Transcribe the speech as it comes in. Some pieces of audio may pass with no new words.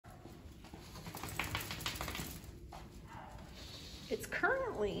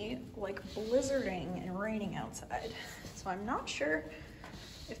currently like blizzarding and raining outside. So I'm not sure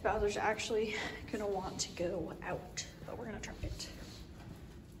if Bowser's actually gonna want to go out, but we're gonna try it.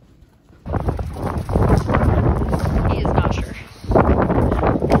 He is not sure.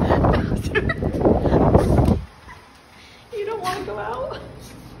 Bowser, you don't want to go out?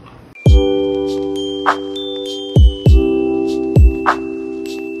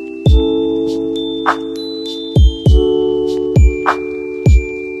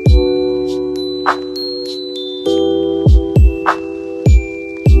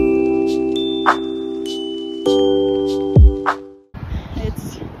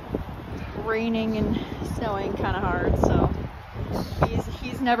 Raining and snowing kind of hard, so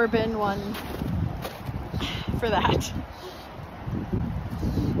he's never been one for that.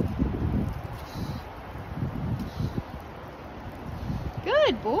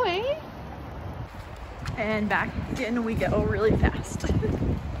 Good boy. And back in we go really fast.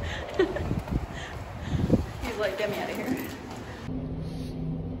 He's like, get me out of here.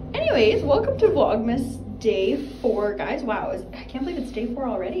 Anyways, welcome to Vlogmas day 4, guys. Wow, I can't believe it's day 4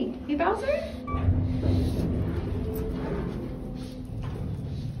 already. Hey, Bowser?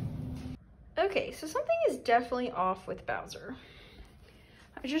 Okay, so something is definitely off with Bowser.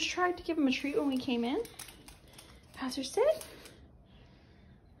 I just tried to give him a treat when we came in. Bowser sit.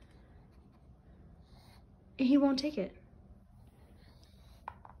 He won't take it.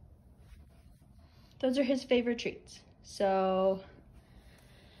 Those are his favorite treats. So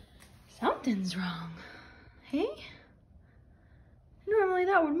something's wrong. Hey? Normally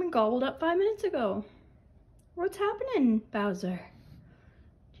that would have been gobbled up 5 minutes ago. What's happening, Bowser?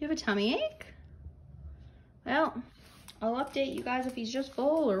 Do you have a tummy ache? Well, I'll update you guys if he's just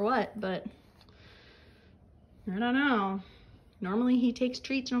full or what, but I don't know. Normally he takes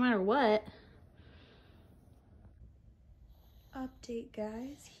treats no matter what. Update,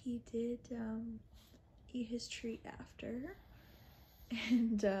 guys. He did eat his treat after.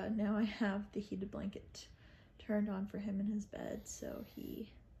 And now I have the heated blanket turned on for him in his bed, so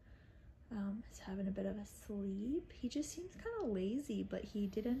he is having a bit of a sleep. He just seems kind of lazy, but he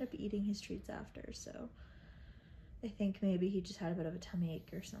did end up eating his treats after, so I think maybe he just had a bit of a tummy ache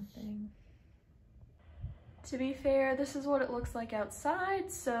or something. To be fair, this is what it looks like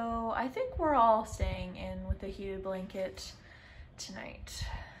outside, so I think we're all staying in with the heated blanket tonight.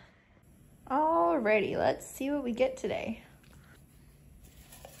 Alrighty, let's see what we get today.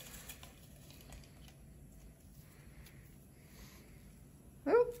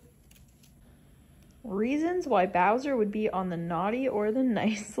 Oop. Reasons why Bowser would be on the naughty or the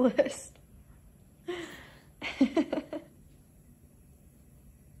nice list.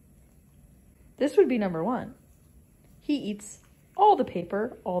 This would be number 1. He eats all the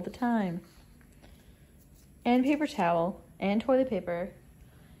paper all the time. And paper towel, and toilet paper,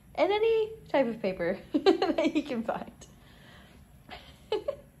 and any type of paper that he can find.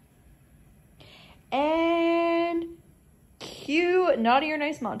 And cue naughty or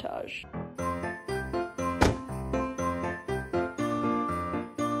nice montage.